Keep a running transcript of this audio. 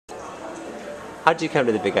How did you come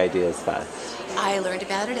to the Big Ideas Fest? I learned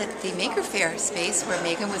about it at the Maker Faire space where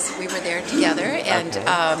Megan was. We were there together, and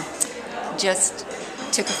Okay. just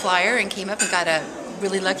took a flyer and came up and got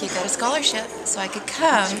really lucky, got a scholarship, so I could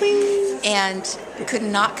come, and could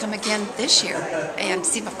not come again this year, and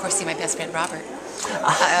see my best friend Robert.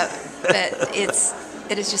 But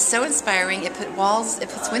it is just so inspiring. It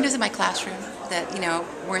puts windows in my classroom that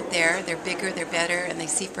weren't there. They're bigger, they're better, and they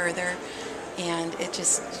see further, and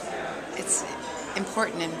it's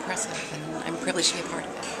important and impressive, and I'm privileged to be a part of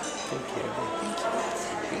it. Thank you.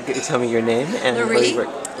 Thank you. Could you tell me your name and where you work?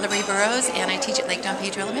 Loree Burroughs, and I teach at Lake Don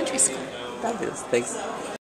Pedro Elementary School. Fabulous. Thanks.